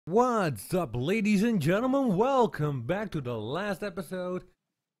What's up, ladies and gentlemen? Welcome back to the last episode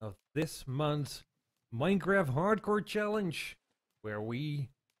of this month's Minecraft Hardcore Challenge, where we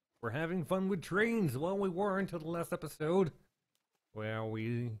were having fun with trains. Well, we were until the last episode, where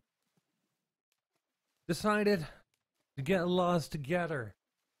we decided to get lost together.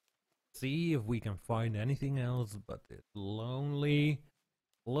 See if we can find anything else but this lonely,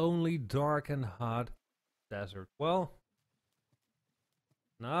 dark and hot desert. Well,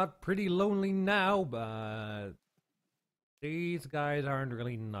 not pretty lonely now, but these guys aren't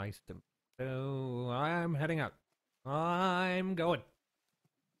really nice to me. So I'm heading out. I'm going.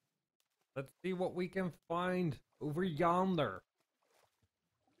 Let's see what we can find over yonder.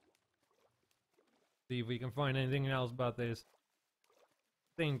 See if we can find anything else about this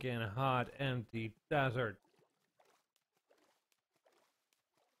stinking hot, empty desert.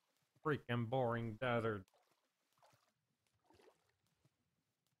 Freaking boring desert.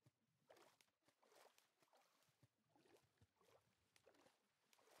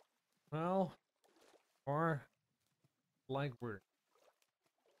 Well, or like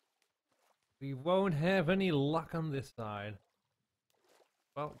we won't have any luck on this side,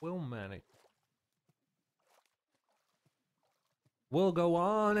 but we'll manage. We'll go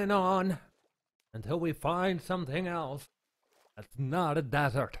on and on until we find something else that's not a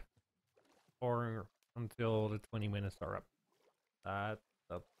desert, or until the 20 minutes are up.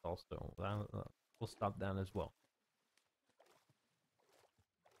 That's also we'll stop down as well.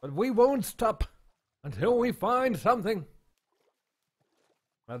 But we won't stop until we find something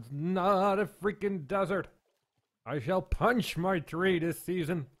that's not a freaking desert. I shall punch my tree this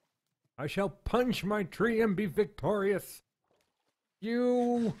season. I shall punch my tree and be victorious.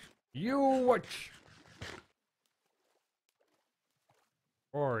 You watch.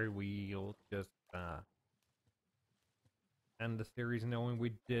 Or we'll just end the series knowing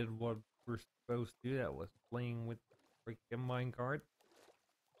we did what we're supposed to do. That was playing with freaking minecart.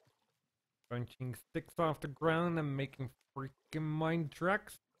 Punching sticks off the ground and making freaking mine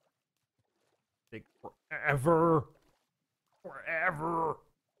tracks. Take forever. Forever.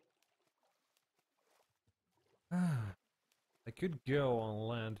 I could go on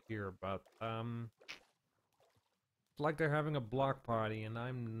land here, but it's like they're having a block party and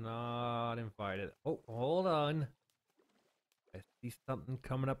I'm not invited. Oh, hold on. I see something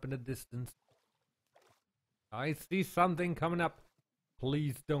coming up in the distance. I see something coming up.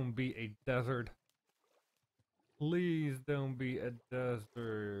 Please don't be a desert. Please don't be a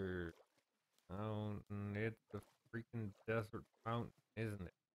desert. Mountain. It's a freaking desert mountain, isn't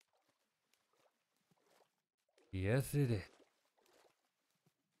it? Yes, it is.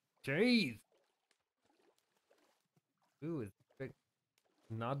 Jeez. Ooh, it's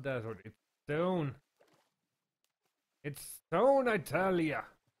not desert. It's stone. It's stone, I tell ya.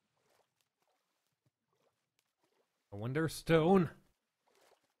 I wonder stone.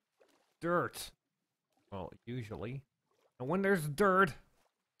 Dirt. Well, usually. And when there's dirt,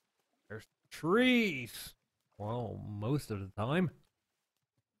 there's trees. Well, most of the time.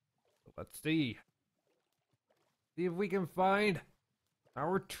 So let's see. See if we can find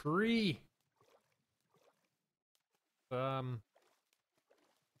our tree. Mountain's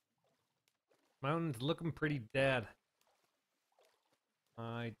looking pretty dead.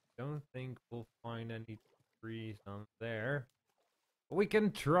 I don't think we'll find any trees on there. But we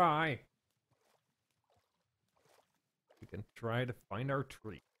can try. We can try to find our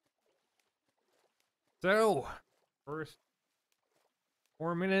tree. So, first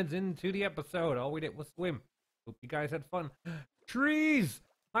 4 minutes into the episode, all we did was swim. Hope you guys had fun. Trees!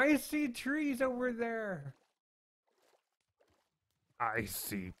 I see trees over there. I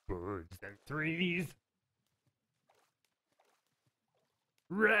see birds and trees.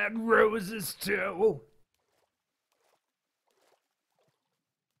 Red roses too.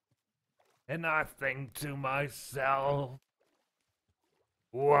 And I think to myself,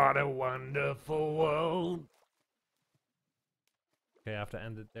 what a wonderful world. Okay, I have to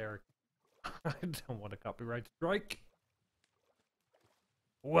end it there. I don't want a copyright strike.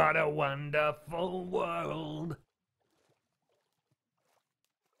 What a wonderful world.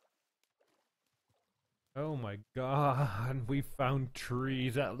 Oh my god, we found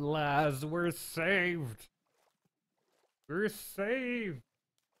trees at last. We're saved. We're saved.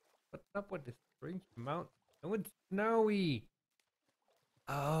 What's up with this strange mountain? Oh, it's snowy.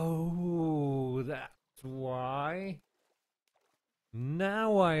 Oh, that's why.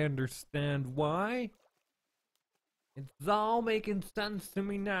 Now I understand why. It's all making sense to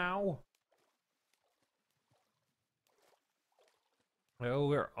me now. Oh,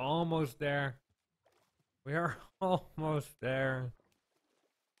 we're almost there. We are almost there.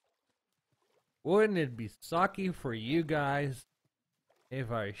 Wouldn't it be sucky for you guys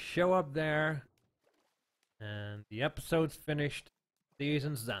if I show up there and the episode's finished,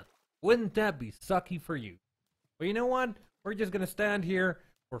 season's done? Wouldn't that be sucky for you? But you know what? We're just gonna stand here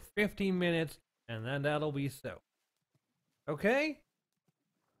for 15 minutes and then that'll be so. Okay?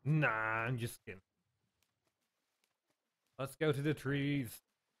 Nah, I'm just kidding. Let's go to the trees.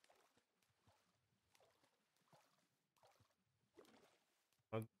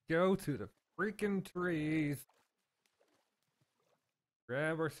 Let's go to the freaking trees.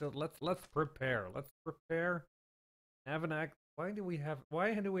 Grab ourselves. Let's prepare. Let's prepare. Have an act. Why do we have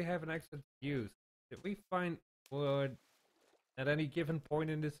an extra fuse? Did we find wood at any given point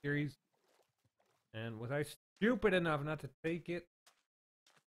in this series? And was I stupid enough not to take it?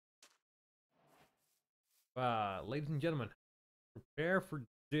 Ladies and gentlemen, prepare for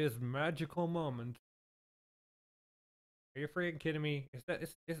this magical moment. Are you freaking kidding me? Is that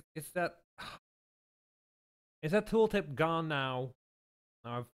is that tooltip gone now?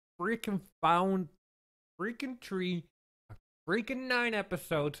 I've freaking found freaking tree, freaking 9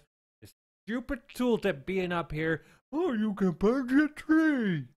 episodes. This stupid tooltip being up here. Oh, you can punch a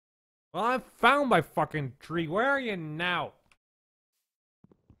tree. Well, I found my fucking tree. Where are you now?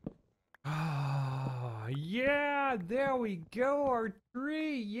 Ah, yeah, there we go. Our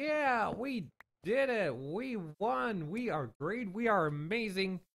tree. Yeah, we did it. We won. We are great. We are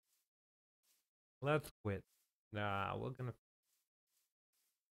amazing. Let's quit. Nah, we're gonna.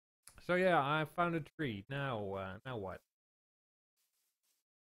 So yeah, I found a tree. Now what?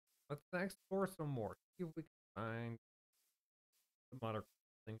 Let's explore some more. See if we can find some other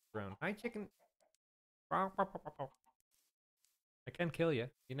things around. Hi, chicken. I can't kill you.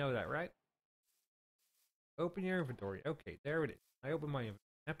 You know that, right? Open your inventory. Okay, there it is. I open my inventory.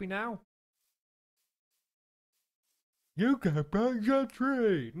 Happy now? You can punch a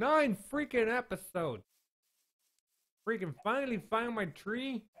tree. 9 freaking episodes. Freaking finally found my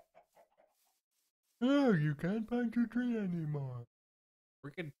tree. Oh, you can't punch a tree anymore.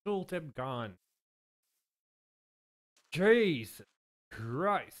 Freaking tooltip gone. Jesus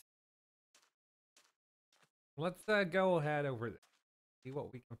Christ. Let's go ahead over there. See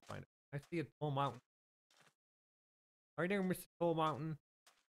what we can find. I see a tall mountain. Are you there, Mr. Tall Mountain?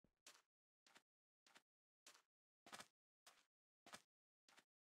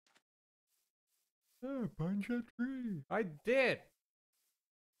 Oh, punch a tree. I did.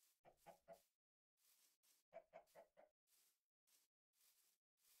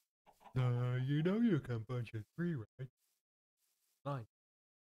 You know you can punch a tree, right? Fine.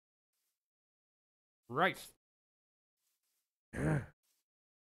 Right.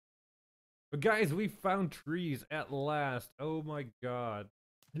 But guys, we found trees at last. Oh my god.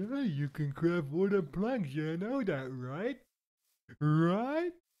 Yeah, you can craft wooden planks, you know that, right?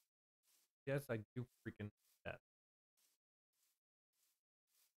 Right? Yes, I do freaking know that. Is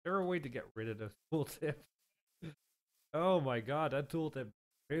there a way to get rid of those tooltips? Oh my god, that tooltip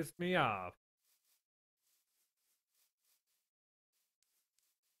pissed me off.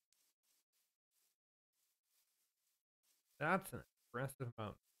 That's an impressive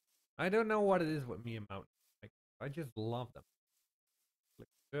mountain. I don't know what it is with me and mountains. Like, I just love them. Like,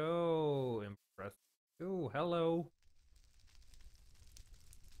 so impressive. Oh, hello.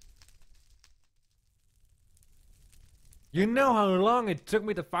 You know how long it took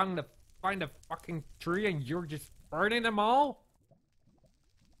me to find a fucking tree and you're just burning them all?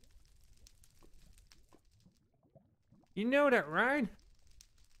 You know that, right?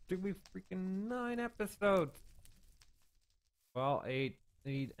 Took me freaking 9 episodes. Well, 8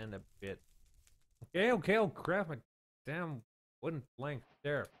 and a bit. Okay, I'll craft my damn wooden plank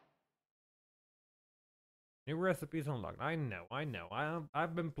there. New recipes unlocked. I know.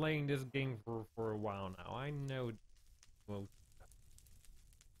 I've been playing this game for a while now. I know most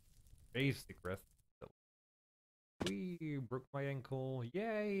basic recipes. We broke my ankle.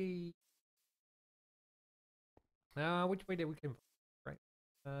 Yay! Which way did we come from? Right.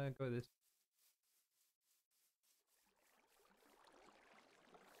 Go this.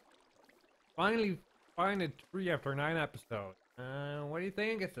 Finally find a tree after 9 episodes. What do you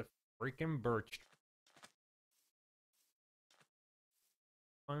think? It's a freaking birch tree.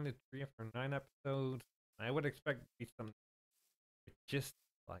 Find a tree after 9 episodes. I would expect to be some just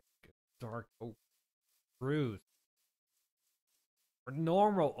like dark oak spruce. Or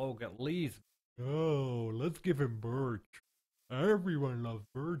normal oak at least. Oh, let's give him birch. Everyone loves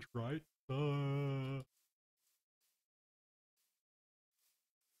birch, right?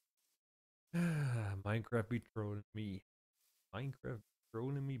 Minecraft be trolling me. Minecraft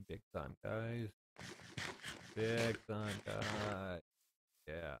trolling me big time, guys. Big time, guys.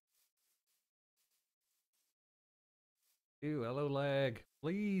 Yeah. Ew, hello, lag.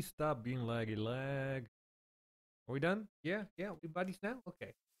 Please stop being laggy, lag. Are we done? Yeah, we buddies now?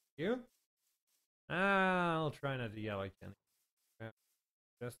 Okay. You? I'll try not to yell at Jenny. Yeah,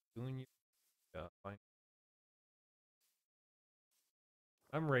 just doing your job. Fine.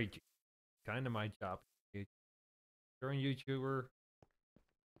 I'm raging. Kind of my job. You're a YouTuber.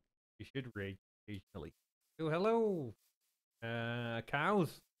 You should rage occasionally. Oh, hello.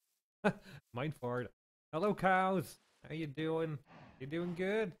 Cows. Mind fart. Hello, cows. How you doing? You doing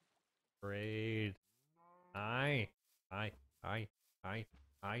good? Great. Hi. Hi. Hi. Hi.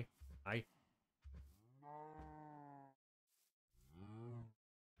 Hi. Hi.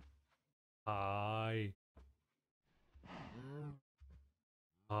 Hi.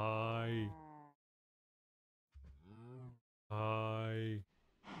 Hi. Hi.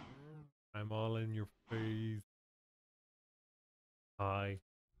 I'm all in your face. Hi.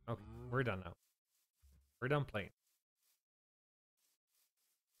 Okay, we're done now. We're done playing.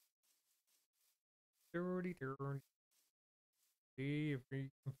 Dirty, dirty. See if we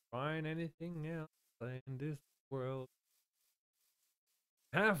can find anything else in this world.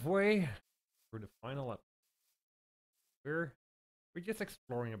 Halfway through the final episode. We're just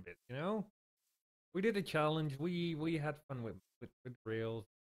exploring a bit, you know? We did a challenge. We had fun with rails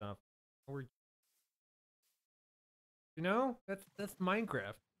and stuff. We're, you know, that's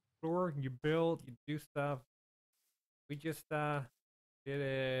Minecraft. Explore, you build, you do stuff. We just did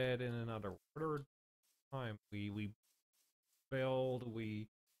it in another order time. We build, we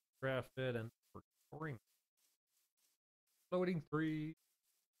crafted, and we're exploring. Floating trees,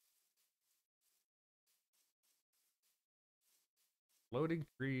 floating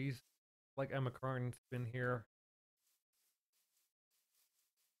trees. Like Emma Carn's been here.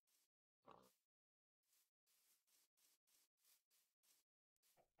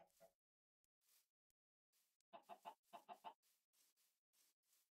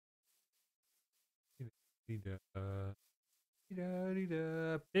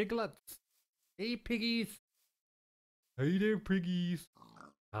 Piglets. Hey, piggies. Hey there, piggies.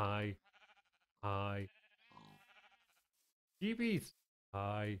 Hi. Hi. Jeepies.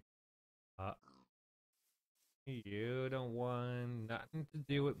 Hi. Uh, you don't want nothing to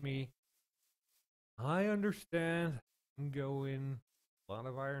do with me. I understand. I'm going. A lot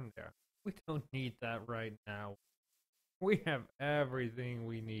of iron there. We don't need that right now. We have everything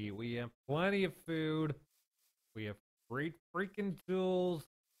we need. We have plenty of food. We have great freaking tools.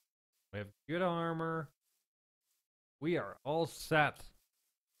 We have good armor. We are all set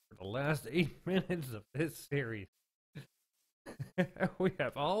for the last 8 minutes of this series. We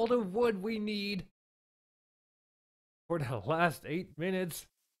have all the wood we need for the last 8 minutes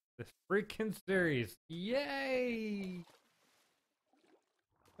of this freaking series. Yay!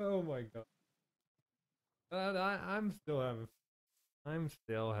 Oh my god. I'm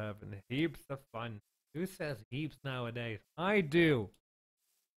still having heaps of fun. Who says heaps nowadays? I do.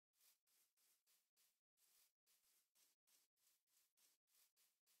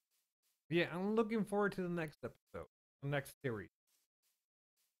 Yeah, I'm looking forward to the next episode, the next series,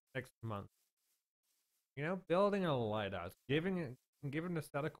 next month. You know, building a lighthouse, giving the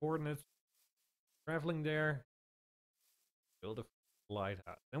set of coordinates, traveling there, build a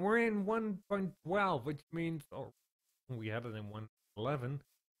lighthouse. And we're in 1.12, which means, oh, we had it in 1.11,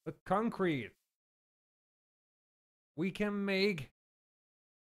 but concrete. We can make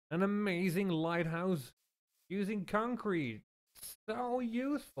an amazing lighthouse using concrete. So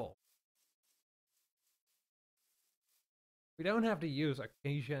useful. We don't have to use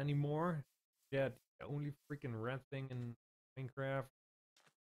acacia anymore. Yeah, the only freaking red thing in Minecraft.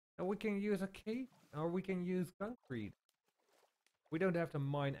 And we can use acacia, or we can use concrete. We don't have to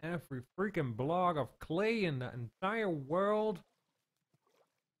mine every freaking block of clay in the entire world.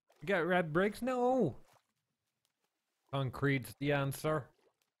 You got red bricks? No! Concrete's the answer.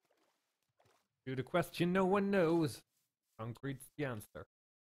 To the question no one knows. Concrete's the answer.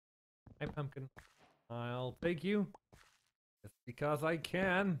 Hey, pumpkin. I'll take you. Just because I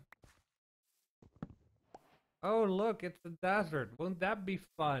can. Oh, look, it's a desert. Won't that be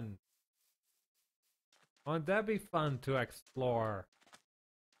fun? Won't that be fun to explore?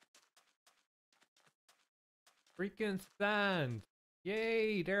 Freaking sand.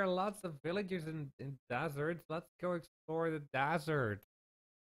 Yay, there are lots of villages in deserts. Let's go explore the desert.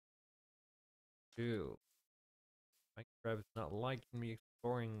 Ew. Minecraft's not liking me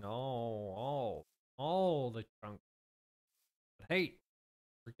exploring all the chunk. But hey,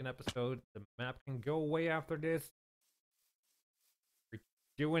 freaking episode, the map can go away after this. We're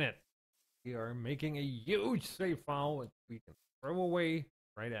doing it. We are making a huge save file which we can throw away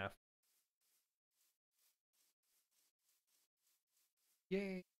right after.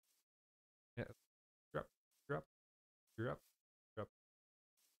 Yay! Yeah. Drop, drop, drop, drop.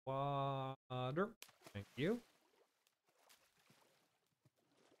 Water. Thank you.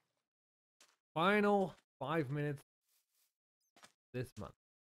 Final 5 minutes this month.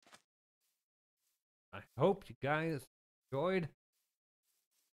 I hope you guys enjoyed.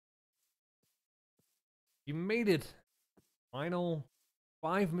 You made it. Final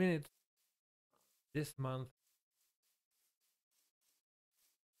 5 minutes this month.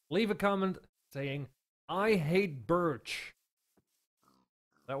 Leave a comment saying, I hate birch.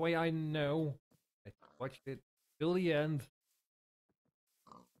 That way I know I watched it till the end.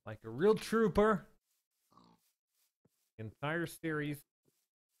 Like a real trooper. Entire series.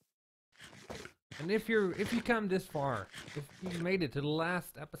 And if you come this far, if you made it to the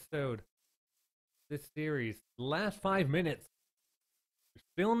last episode, this series, the last 5 minutes, you're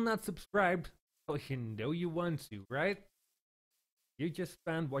still not subscribed, so you know you want to, right? You just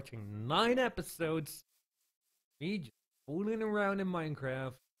spent watching 9 episodes, me just fooling around in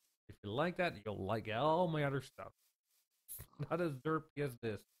Minecraft. If you like that, you'll like all my other stuff. It's not as derpy as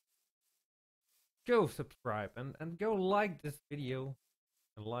this. Go subscribe and go like this video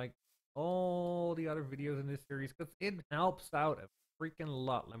and like all the other videos in this series because it helps out a freaking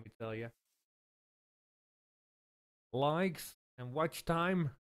lot, let me tell you. Likes and watch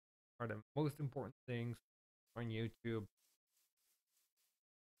time are the most important things on YouTube.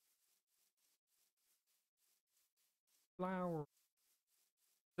 Flower.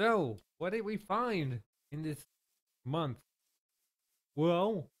 So, what did we find in this month?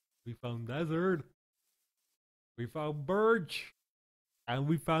 Well, we found desert, we found birch, and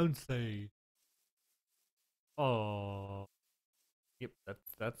we found sage. Oh, yep,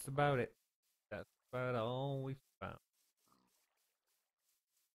 that's about it. That's about all we found.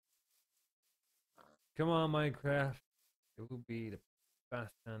 Come on, Minecraft. It will be the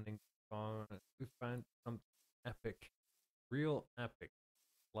best ending song. We found something epic, real epic.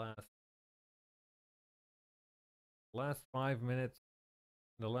 Last 5 minutes,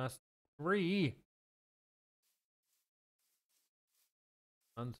 the last 3.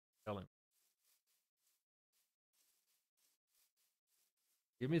 Untelling.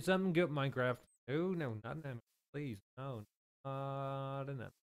 Give me something good, Minecraft. Oh no, not an enemy, please. No, not an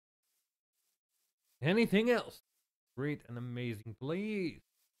enemy. Anything else? Great and amazing, please.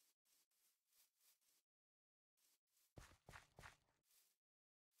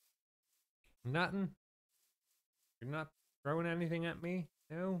 Nothing? You're not throwing anything at me?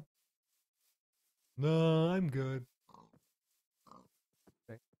 No? No, I'm good.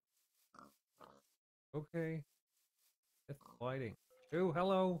 Okay. Okay. It's lighting. Oh,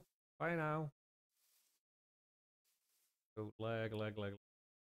 hello. Bye now. Oh, lag. Lag.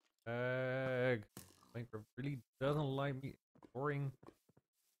 Minecraft really doesn't like me storing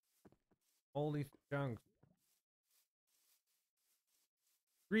all these chunks.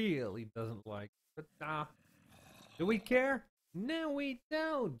 Really doesn't like. But nah. Do we care? No, we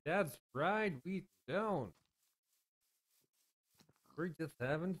don't. That's right, we don't. We're just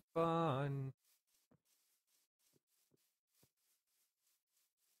having fun.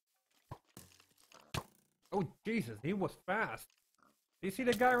 Oh, Jesus, he was fast. Do you see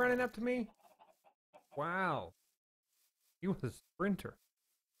the guy running up to me? Wow. He was a sprinter.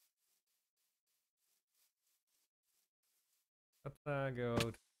 Let's go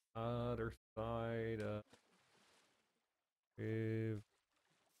to the other side.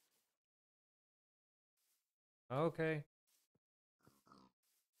 Okay.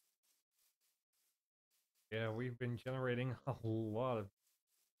 Yeah, we've been generating a lot of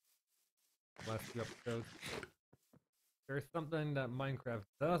last few episodes. There's something that Minecraft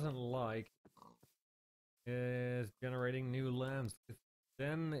doesn't like is generating new lands.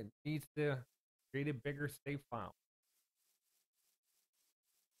 Then it needs to create a bigger save file.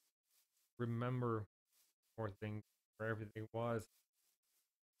 Remember more things where everything was.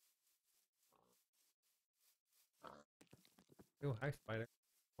 Oh, hi spider.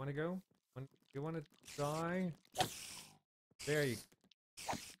 Wanna go? You wanna die? There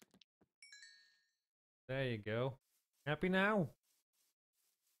you go. Happy now?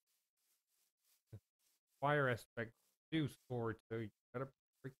 Fire aspect do score, so you better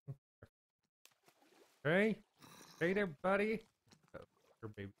freaking. Hey? Hey there, buddy. Oh, your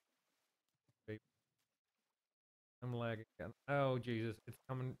baby. I'm lagging again. Oh Jesus, it's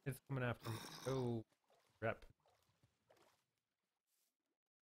coming after me. Oh crap.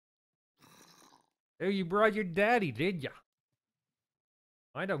 Oh, you brought your daddy, did ya?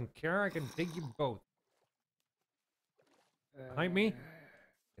 I don't care, I can take you both. Behind me? I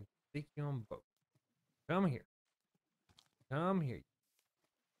can take you on both. Come here. Come here.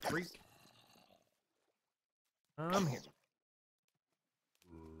 Freak. I'm here.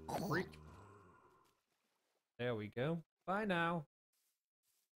 Freak. There we go. Bye now.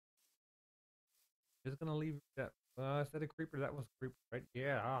 Just gonna leave that. I said a creeper. That was a creeper, right?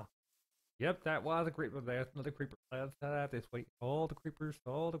 Yeah. Yep, that was a creeper. There's another creeper. Let's head out this way. All the creepers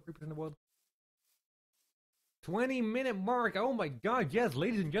in the world. 20-minute mark. Oh my god, yes,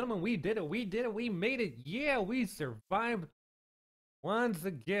 ladies and gentlemen, we did it. We did it. We made it. Yeah, we survived once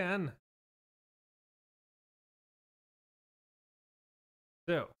again.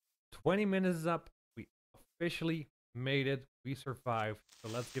 So, 20 minutes is up. We officially made it. We survived. So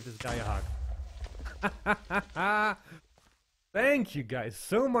let's give this guy a hug. Thank you guys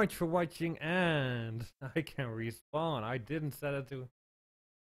so much for watching, and I can respawn. I didn't set it to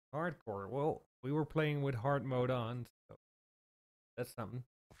hardcore. Well, we were playing with hard mode on, so that's something.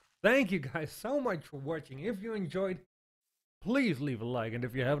 Thank you guys so much for watching. If you enjoyed, please leave a like, and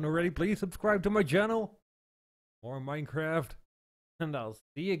if you haven't already, please subscribe to my channel. More Minecraft, and I'll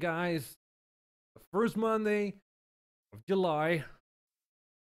see you guys the first Monday of July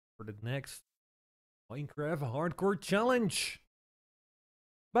for the next Minecraft Hardcore Challenge.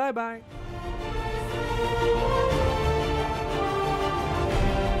 Bye bye.